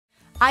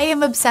I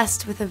am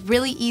obsessed with a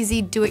really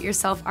easy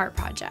do-it-yourself art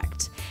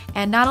project.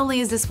 And not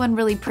only is this one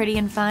really pretty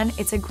and fun,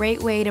 it's a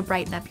great way to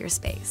brighten up your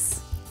space.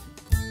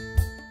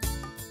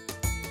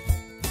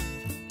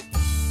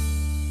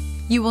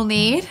 You will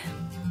need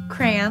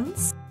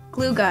crayons,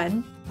 glue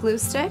gun, glue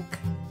stick,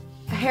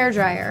 a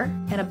hairdryer,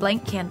 and a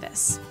blank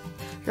canvas.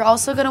 You're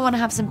also going to want to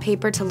have some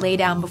paper to lay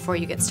down before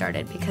you get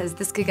started because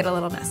this could get a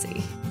little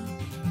messy.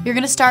 You're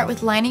going to start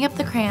with lining up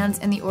the crayons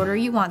in the order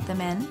you want them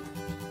in,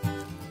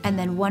 and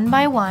then one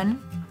by one,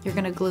 you're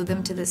going to glue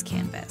them to this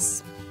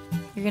canvas.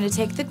 You're going to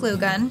take the glue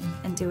gun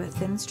and do a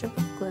thin strip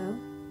of glue.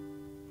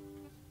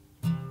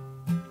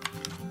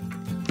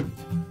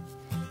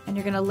 And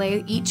you're going to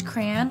lay each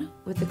crayon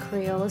with the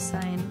Crayola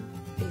sign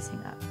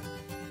facing up.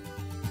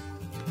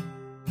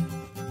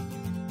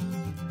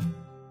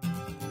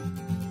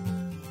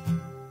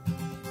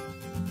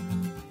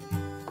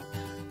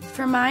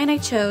 For mine, I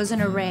chose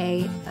an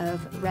array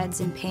of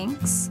reds and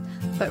pinks,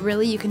 but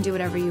really you can do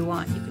whatever you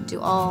want. You can do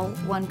all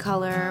one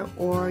color,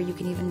 or you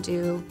can even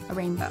do a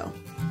rainbow.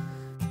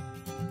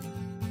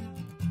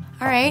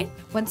 Alright,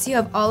 once you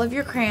have all of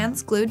your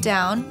crayons glued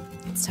down,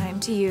 it's time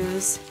to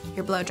use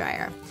your blow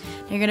dryer.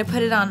 You're going to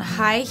put it on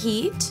high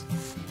heat,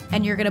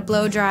 and you're going to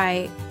blow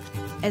dry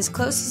as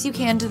close as you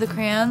can to the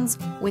crayons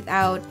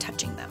without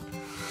touching them.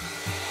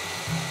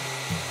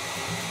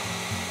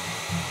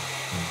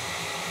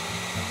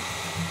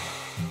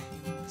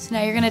 So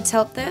now you're going to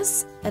tilt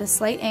this at a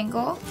slight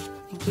angle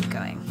and keep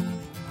going.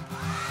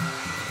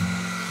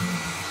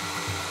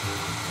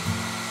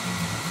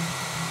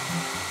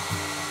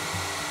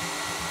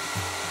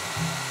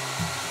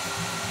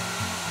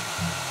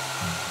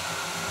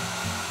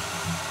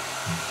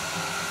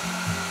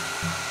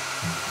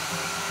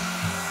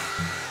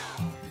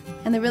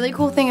 And the really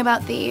cool thing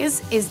about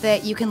these is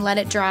that you can let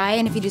it dry,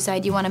 and if you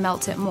decide you want to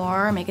melt it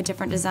more or make a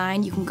different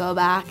design, you can go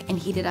back and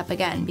heat it up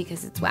again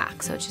because it's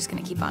wax, so it's just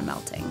going to keep on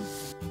melting.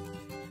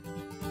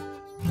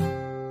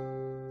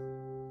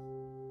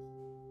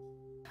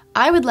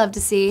 I would love to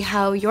see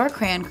how your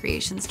crayon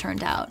creations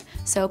turned out,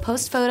 so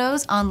post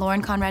photos on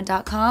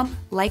laurenconrad.com,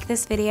 like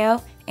this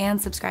video, and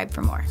subscribe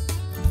for more.